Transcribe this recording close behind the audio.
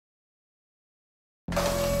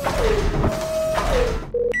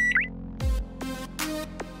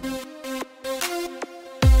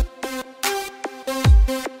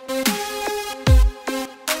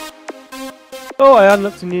Oh, I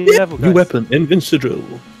unlocked a new level, guys. New weapon, invincible.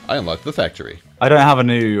 I unlocked the factory. I don't have a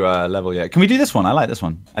new level yet. Can we do this one? I like this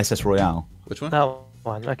one. SS Royale. Which one? That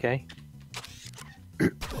one, okay.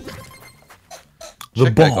 The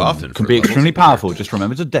Check back bomb often can for be levels. extremely powerful. Just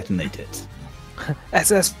remember to detonate it.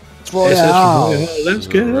 SS SS Royale. Royale, let's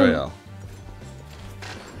go. Royale.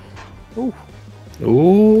 Ooh.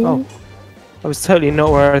 Ooh. Oh. I was totally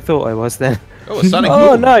not where I thought I was then. Oh, a Sonic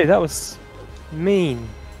Oh Boom. no, that was mean.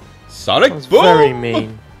 Sonic That was Boom. very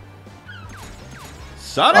mean.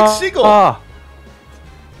 Sonic Seagull. Ah,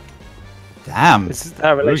 Damn. this is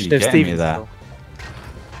that relation Really of getting me Steven's. there.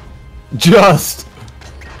 Just.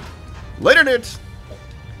 Later, nerds.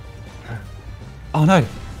 Oh no.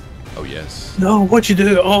 Oh yes. No, what'd you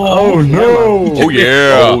do? Oh, no. Oh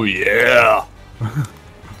yeah. Oh yeah.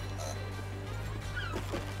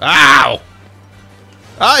 Ow!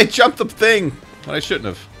 I jumped the thing when I shouldn't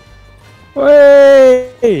have.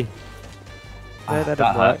 Way! That that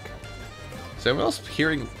didn't work. Is anyone else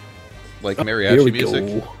hearing like Here mariachi we music?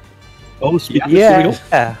 go. Oh, speed. Yeah,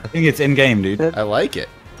 I think it's in game, dude. I like it.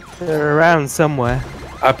 they're around somewhere.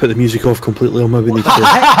 I put the music off completely on my Winnie.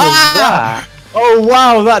 Ah, Oh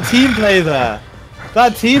wow, that team play there.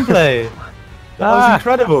 That team play. That was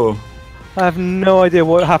incredible. I have no idea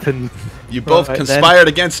what happened. You both Right, conspired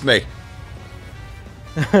against me.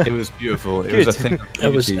 It was beautiful. It was a thing.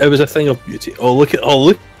 It was a thing of beauty. Oh look at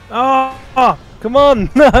look. Oh, come on,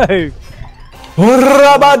 no!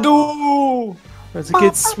 Rabadoo! It was a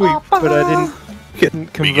good swoop, but I didn't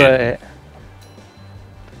convert it.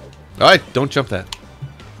 Alright, don't jump that.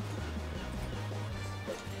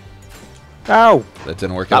 Ow! That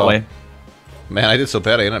didn't work at That all. way. Man, I did so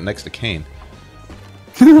bad I ended up next to Kane.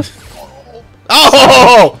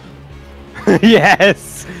 Oh!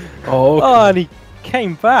 Yes! Oh, Oh, and he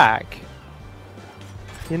came back.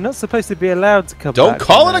 You're not supposed to be allowed to come Don't back.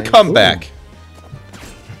 call it a comeback.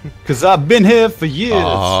 Cause I've been here for years.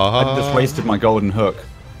 I just wasted my golden hook.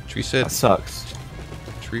 Tree said. That sucks.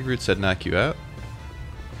 Tree root said knock you out.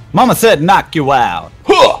 Mama said knock you out.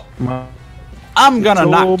 Huh! I'm gonna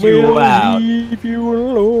knock you out. Leave you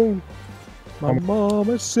alone. My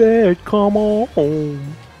mama said, "Come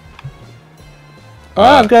on." Oh,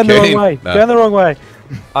 I'm going the wrong Kane. way. No. Going the wrong way.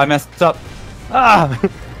 I messed up. Ah!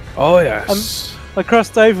 oh yes. I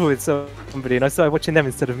crossed over with somebody and I started watching them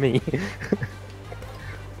instead of me.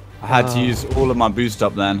 I had to use all of my boost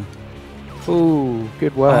up then. Ooh,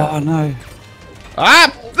 good work. Oh no.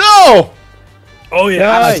 Ah! No! Oh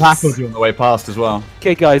yeah. I Nice. tackled you on the way past as well.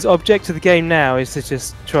 Okay, guys, object of the game now is to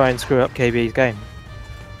just try and screw up KB's game.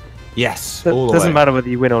 Yes. It All the doesn't way. matter whether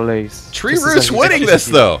you win or lose. Tree Just as root's long as winning you this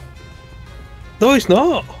though. No, it's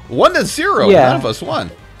not. 1-0. Yeah. None of us won.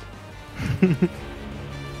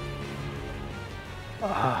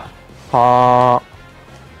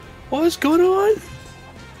 What is going on?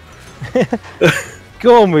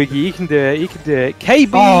 Go on, Woogie, you can do it. You can do it. KB,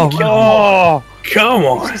 Oh, come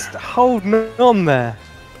on. just holding on there.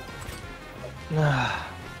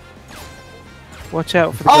 Watch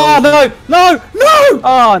out for the Oh goal. no! No! No!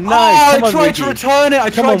 Oh no! Oh, Come I on, tried to Woogie. return it. I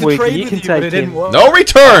Come tried on, to Woogie, trade you with can you, but take it didn't him. work. No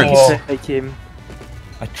returns! You can take him.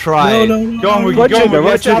 I tried. No. Go on, Woogie. Right Go on, trigger, Woogie.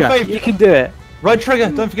 right Let's have trigger. faith. You can do it. Right trigger.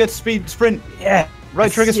 Don't forget speed sprint. Yeah.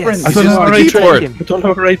 Right trigger sprint. yes. I don't Use have a the right keyboard. trigger. I don't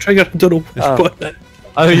have a right trigger. I don't know which Oh. button.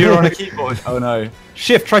 Oh, you're on a keyboard. Oh no.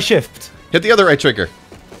 Shift. Try shift. Hit the other right trigger.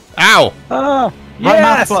 Ow! Ah, Right yes!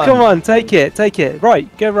 mouse button. Come on, take it, take it. Right,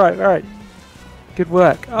 go right. Good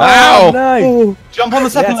work. Oh, Ow! no! Jump on the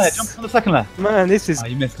second layer. Yes. Jump on the second layer. Man, this is. Oh,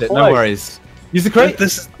 you missed it. Right. No worries. Use the crate.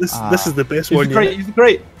 This is the best Use one. the crate. Use the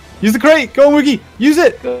crate. Use the crate. Go on, Woogie. Use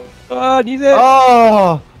it. Go on, use it.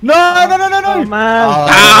 Oh no! Oh, man.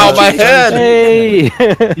 Ow, my head! Hey!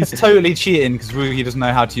 He's totally cheating because Woogie doesn't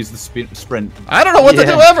know how to use the sprint. I don't know what to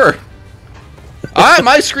Yeah. do ever.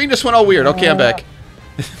 My screen just went all weird. Okay, I'm back.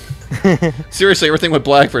 Seriously, everything went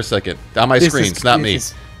black for a second. On my screen, it's not me.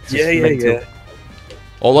 Yeah.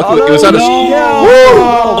 Oh, look, Oh, it was no, on a. no. Woo!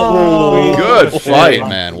 Oh, Good fight, yeah.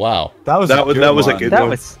 man. Wow. That was That was a good That one.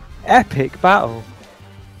 was epic battle.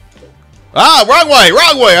 Ah,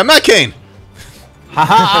 wrong way. I'm not Kane. Ha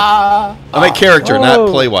ha! I'm a character, not Oh.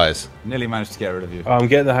 play wise. Nearly managed to get rid of you. I'm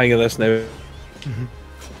getting the hang of this now.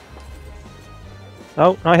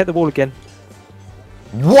 Oh, I hit the wall again.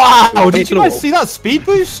 Wow! Did you guys see that speed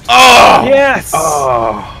boost? Oh! Yes!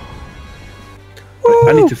 Oh.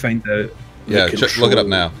 I need to find out. Yeah, the look it up control.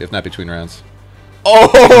 now, if not between rounds.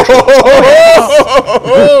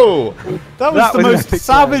 Oh! That was That the was most epic,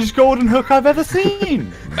 savage golden hook I've ever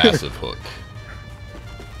seen. Massive hook.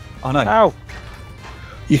 Oh no! Ow!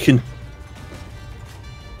 You can.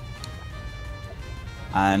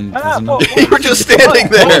 And Ah, there's another. what- You were just standing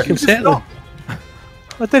Oh, you there. can set them.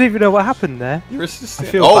 I don't even know what happened there. You were just... I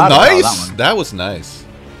feel Oh, bad about that nice! one. That was nice.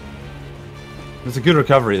 There's a good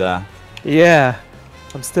recovery there. Yeah,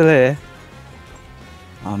 I'm still here.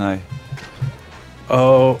 Oh no.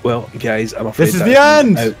 Oh, well, guys, I'm afraid This is that the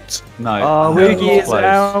end! Out. No. Oh, that was Woogie is close.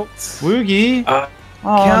 out. Woogie? Uh,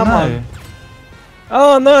 Oh, Come no. on.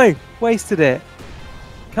 Oh no, wasted it.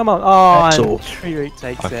 Come on. Oh, Axel. and Tree Root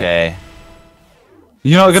takes it. Okay.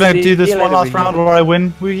 You're not gonna See do this you one later, last Woogie. round where I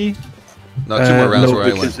win, Woogie? No, 2 more rounds no, where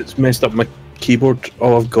I because win. it's messed up my keyboard.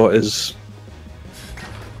 All I've got is...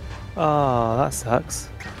 Oh, that sucks.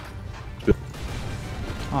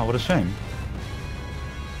 Oh, what a shame.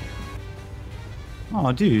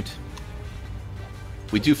 Oh, dude.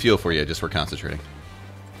 We do feel for you, just we're concentrating.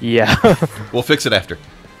 Yeah. We'll fix it after.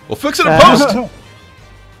 We'll fix it in post!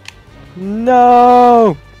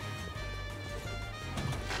 No.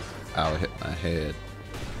 Ow, I hit my head.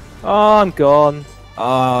 Oh, I'm gone.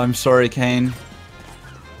 Oh, I'm sorry, Kane.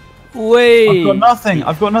 Wait. I've got nothing.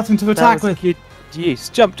 I've got nothing to That attack was with. good use.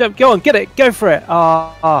 Jump, jump, go on, get it, go for it.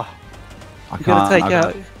 Ah, I you gotta take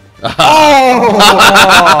out. Oh!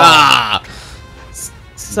 Ah!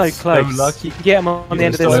 So close. lucky. You can get him on the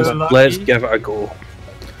end of this. so one. lucky. Let's give it a go.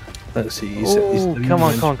 Let's see. Oh, come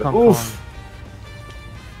on, come on, come on. Oof.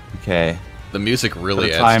 Okay. The music really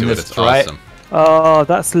Gotta adds time to it. this It's right. awesome. Oh,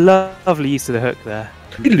 that's lovely use of the hook there.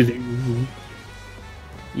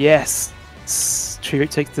 Yes. Tree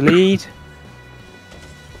Root takes the lead.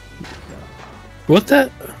 What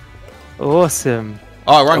that? Awesome.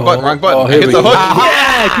 Oh, wrong button, wrong button. Oh, I here hit we the go. hook.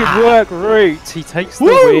 Yeah, good work, Root. He takes the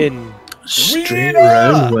Woo! win. Straight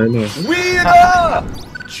round winner.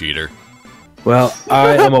 Winner! Cheater. Well,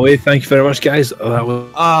 I am away. Thank you very much, guys. Oh, that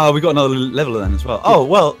was, Ah, we got another level then as well. Oh,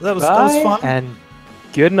 well, that was Bye, fun. and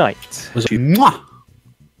good night. was Mwah!